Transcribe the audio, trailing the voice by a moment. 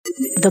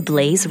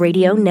TheBlaze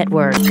Radio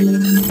Network.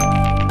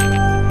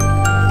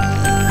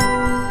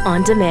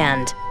 On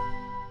demand.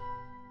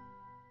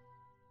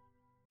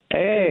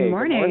 Hey, good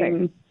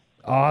morning.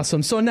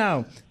 Awesome. So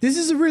now, this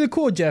is really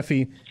cool,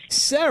 Jeffy.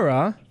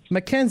 Sarah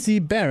Mackenzie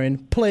Baron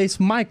plays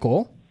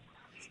Michael,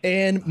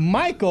 and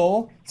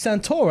Michael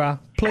Santora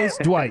plays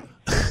Dwight.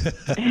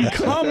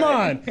 Come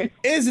on.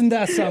 Isn't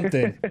that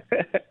something?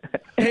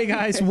 Hey,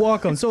 guys,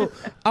 welcome. So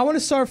I want to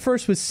start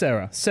first with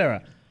Sarah.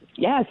 Sarah.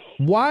 Yes.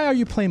 Why are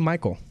you playing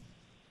Michael?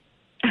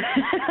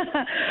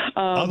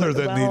 Other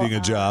than needing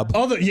a job.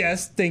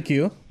 Yes, thank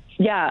you.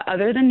 Yeah,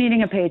 other than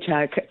needing a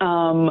paycheck.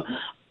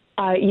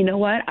 You know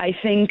what? I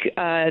think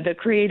the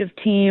creative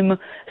team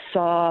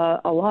saw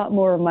a lot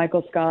more of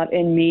Michael Scott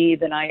in me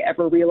than I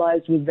ever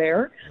realized was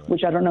there,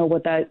 which I don't know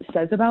what that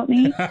says about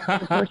me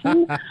as a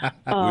person.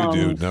 We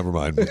do. Never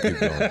mind. We'll keep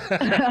going.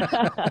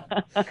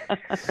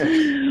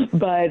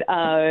 But,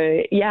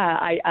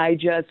 I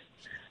just...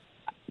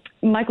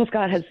 Michael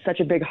Scott has such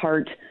a big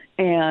heart,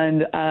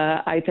 and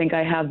I think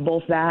I have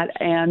both that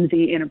and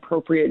the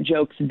inappropriate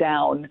jokes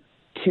down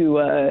to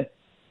a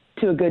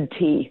good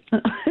T.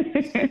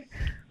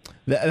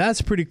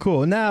 That's pretty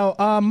cool. Now,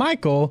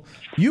 Michael,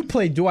 you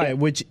play Dwight,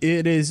 which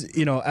it is,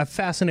 a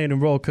fascinating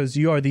role because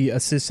you are the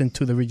assistant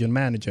to the region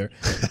manager.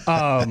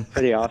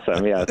 Pretty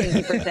awesome, yeah. Thank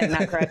you for saying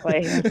that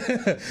correctly.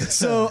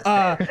 So,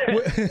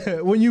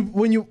 when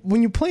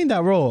you playing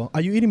that role, are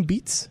you eating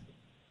beets?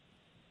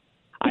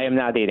 I am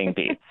not eating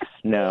beets.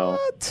 No,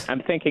 What?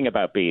 I'm thinking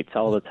about beets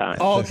all the time.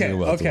 Oh, okay,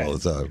 Thinking about them okay. all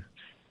the time.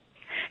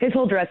 His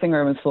whole dressing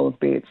room is full of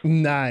beats.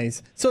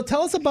 Nice. So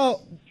tell us about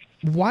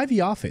why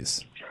The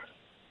Office.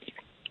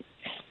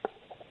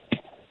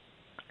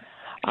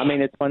 I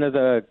mean, it's one of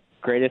the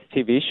greatest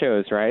TV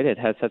shows, right? It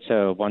has such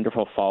a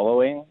wonderful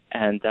following,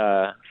 and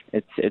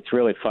it's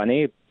really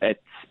funny.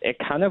 It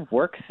kind of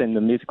works in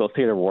the musical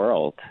theater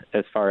world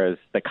as far as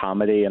the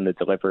comedy and the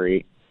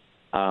delivery.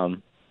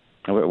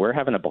 We're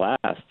having a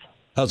blast.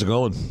 How's it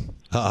going?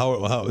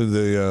 How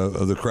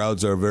the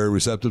crowds are very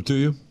receptive to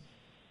you?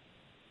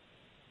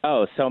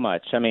 Oh, so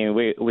much. I mean,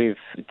 we've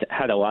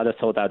had a lot of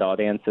sold-out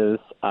audiences,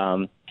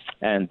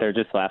 and they're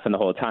just laughing the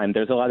whole time.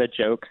 There's a lot of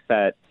jokes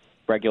that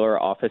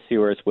regular Office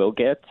viewers will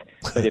get,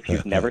 but if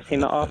you've never seen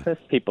The Office,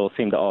 people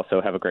seem to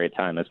also have a great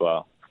time as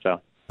well. So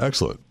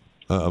Excellent.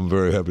 I'm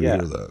very happy to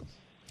hear that.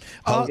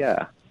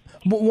 yeah.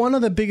 But one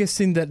of the biggest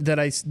things that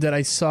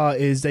I saw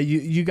is that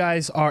you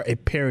guys are a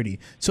parody.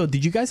 So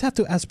did you guys have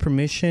to ask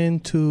permission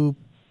to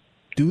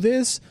do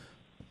this?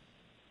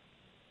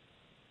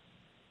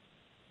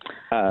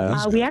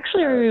 We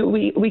actually are,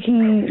 we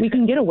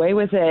can get away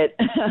with it.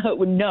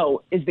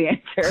 No is the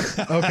answer.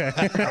 Okay.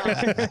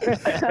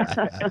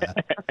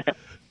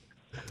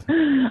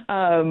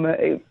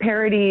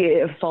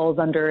 Parody falls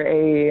under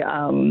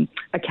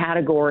a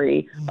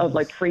category of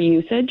like free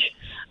usage.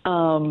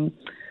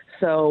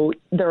 So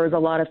there was a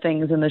lot of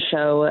things in the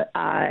show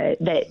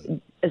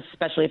that,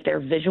 especially if they're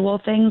visual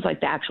things,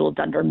 like the actual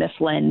Dunder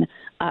Mifflin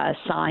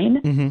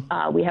sign,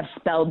 we have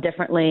spelled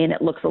differently, and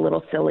it looks a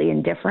little silly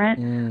and different.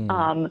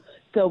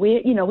 So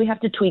we have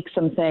to tweak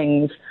some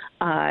things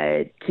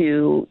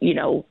to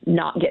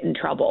not get in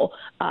trouble.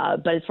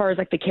 But as far as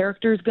like the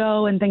characters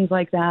go and things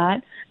like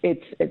that,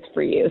 it's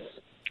free use.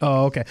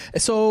 Oh, okay.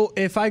 So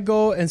if I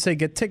go and say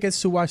get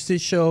tickets to watch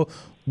this show,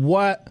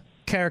 what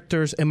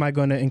characters am I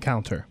going to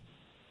encounter?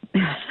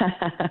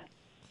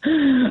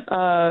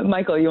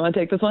 Michael, you want to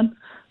take this one?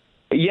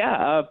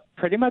 Yeah,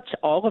 pretty much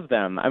all of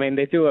them. I mean,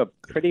 they do a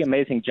pretty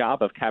amazing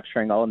job of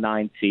capturing all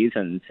 9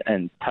 seasons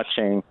and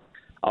touching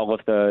all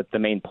of the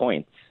main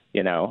points,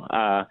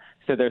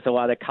 So there's a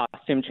lot of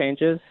costume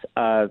changes.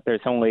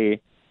 There's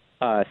only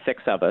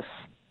 6 of us.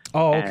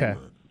 Oh, okay.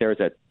 There's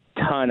a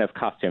ton of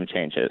costume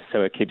changes,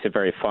 so it keeps it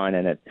very fun.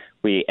 And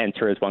we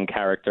enter as one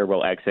character,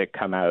 we'll exit,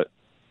 come out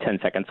 10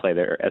 seconds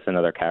later as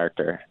another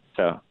character.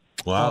 So.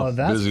 Wow, Oh,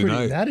 that's busy pretty.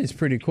 night. That is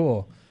pretty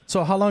cool.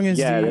 So how long is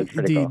cool.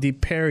 the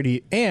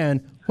parody,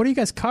 and what are you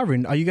guys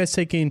covering? Are you guys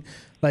taking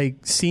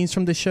like scenes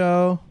from the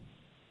show?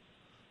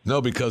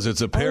 No, because it's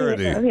a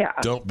parody. yeah.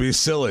 Don't be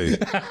silly.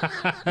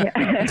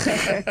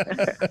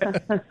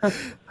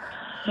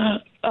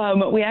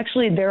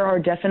 There are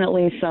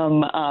definitely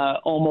some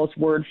almost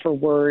word for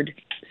word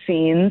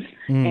scenes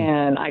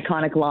and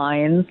iconic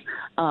lines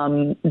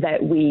that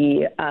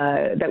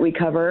we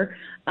cover.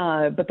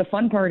 But the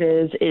fun part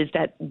is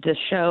that the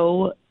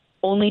show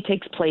only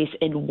takes place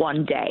in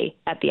one day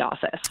at the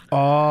office.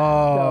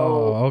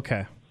 Oh,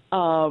 okay.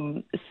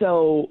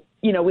 So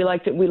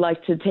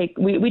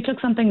we took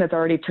something that's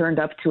already turned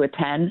up to a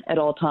 10 at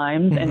all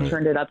times and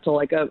turned it up to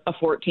like a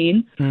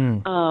 14.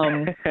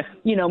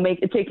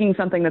 Taking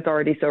something that's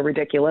already so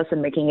ridiculous and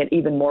making it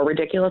even more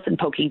ridiculous and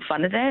poking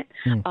fun at it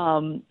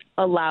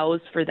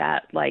allows for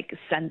that like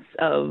sense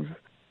of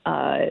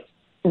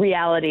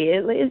reality.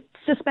 It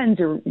suspends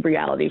your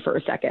reality for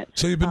a second.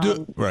 So you've been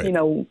doing right.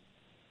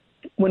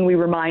 When we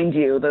remind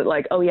you that,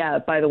 like, oh yeah,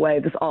 by the way,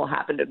 this all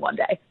happened in one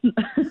day.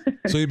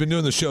 So you've been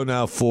doing the show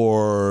now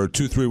for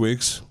 2-3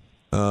 weeks,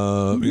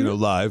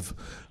 live.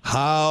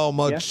 How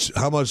much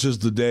is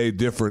the day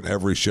different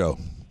every show?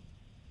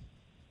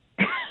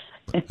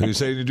 You're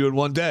saying you do it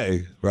one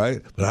day,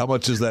 right? But how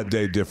much is that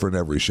day different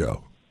every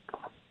show?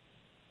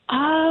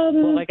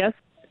 Well, I guess.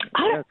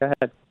 Go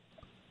ahead.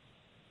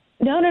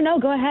 No.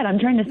 Go ahead. I'm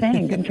trying to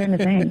think.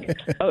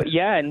 Oh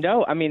yeah,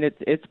 no. I mean,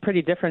 it's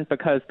pretty different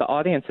because the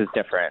audience is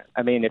different.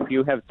 I mean, if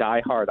you have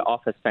diehard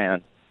Office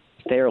fans,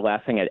 they are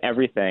laughing at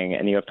everything,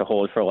 and you have to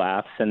hold for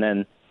laughs. And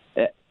then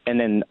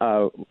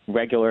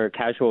regular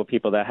casual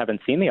people that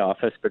haven't seen The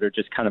Office but are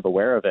just kind of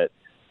aware of it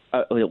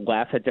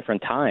laugh at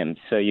different times.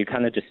 So you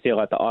kind of just feel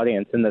at the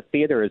audience. And the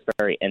theater is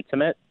very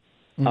intimate.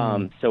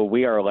 So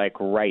we are like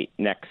right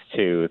next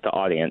to the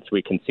audience.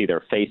 We can see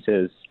their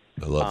faces.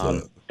 I love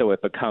that. So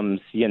it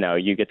becomes,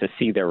 you get to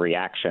see their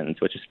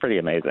reactions, which is pretty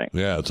amazing.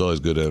 Yeah, it's always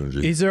good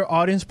energy. Is there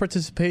audience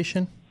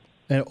participation,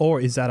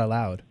 or is that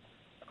allowed?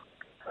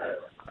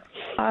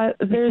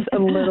 There's a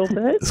little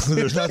bit.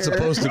 There's not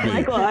supposed to be.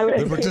 Michael,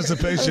 the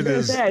participation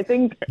is I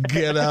think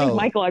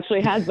Michael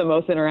actually has the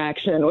most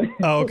interaction with.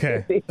 Oh,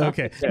 okay.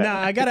 Okay. Now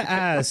I gotta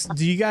ask: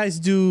 do you guys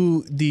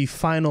do the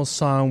final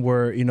song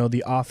where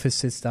the Office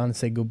sits down and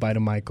say goodbye to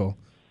Michael?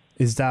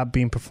 Is that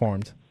being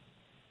performed?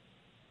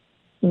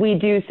 We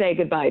do say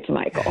goodbye to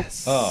Michael.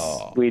 Yes.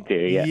 Oh, we do.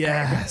 Yeah.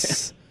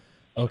 Yes.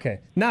 Okay.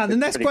 Now the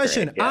next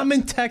question. Great, yeah. I'm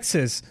in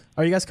Texas.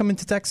 Are you guys coming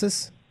to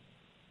Texas?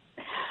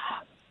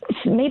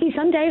 Maybe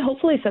someday.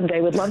 Hopefully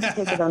someday. We'd love to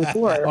take it on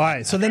tour. All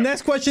right. So the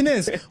next question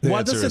is: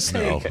 what does it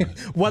take? No.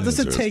 What does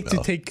it take to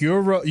take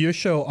your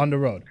show on the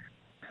road?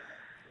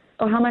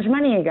 Oh, how much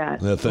money you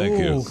got? Yeah, thank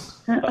you.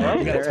 We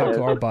gotta talk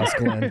to our boss,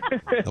 Glenn.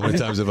 How many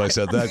times have I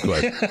said that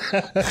question?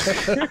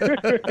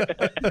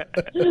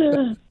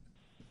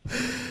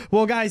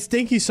 Well, guys,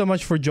 thank you so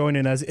much for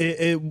joining us.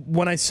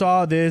 When I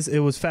saw this, it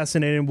was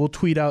fascinating. We'll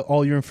tweet out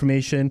all your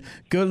information.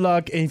 Good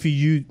luck, and if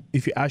you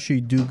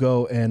actually do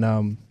go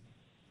and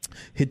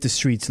hit the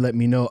streets, let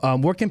me know.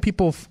 Where can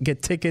people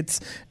get tickets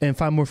and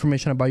find more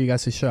information about you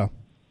guys' show?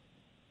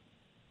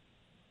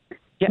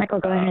 Yeah,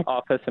 Michael, go ahead.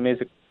 Office of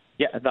Music.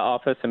 Yeah, the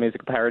Office of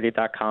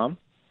musicalparody.com.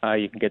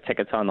 You can get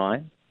tickets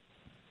online.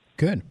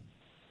 Good.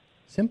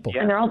 Simple.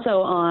 And they're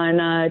also on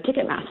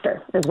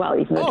Ticketmaster as well.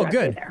 You can go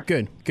directly there.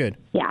 Good.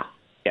 Yeah.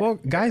 Well,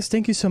 guys,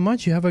 thank you so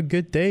much. You have a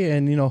good day,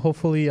 and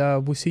hopefully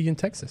we'll see you in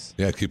Texas.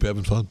 Yeah, keep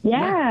having fun.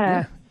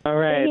 Yeah. All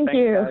right. Thank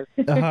you.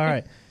 All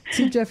right.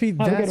 See, Jeffy,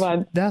 Have a good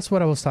one. that's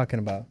what I was talking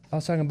about. I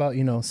was talking about,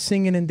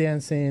 singing and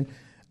dancing.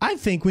 I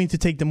think we need to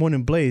take the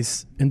Morning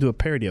Blaze and do a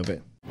parody of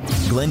it.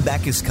 Glenn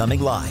Beck is coming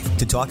live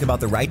to talk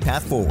about the right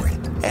path forward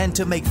and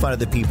to make fun of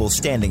the people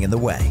standing in the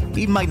way.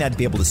 He might not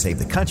be able to save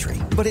the country,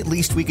 but at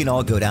least we can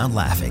all go down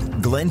laughing.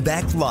 Glenn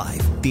Beck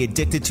Live, the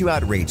Addicted to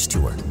Outrage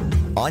Tour.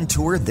 On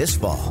tour this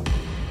fall.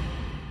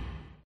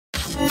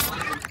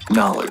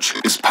 Knowledge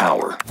is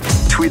power.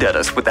 Tweet at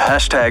us with the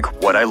hashtag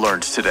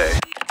 #WhatILearnedToday.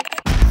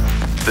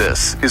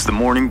 This is The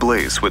Morning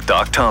Blaze with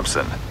Doc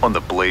Thompson on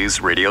the Blaze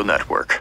Radio Network.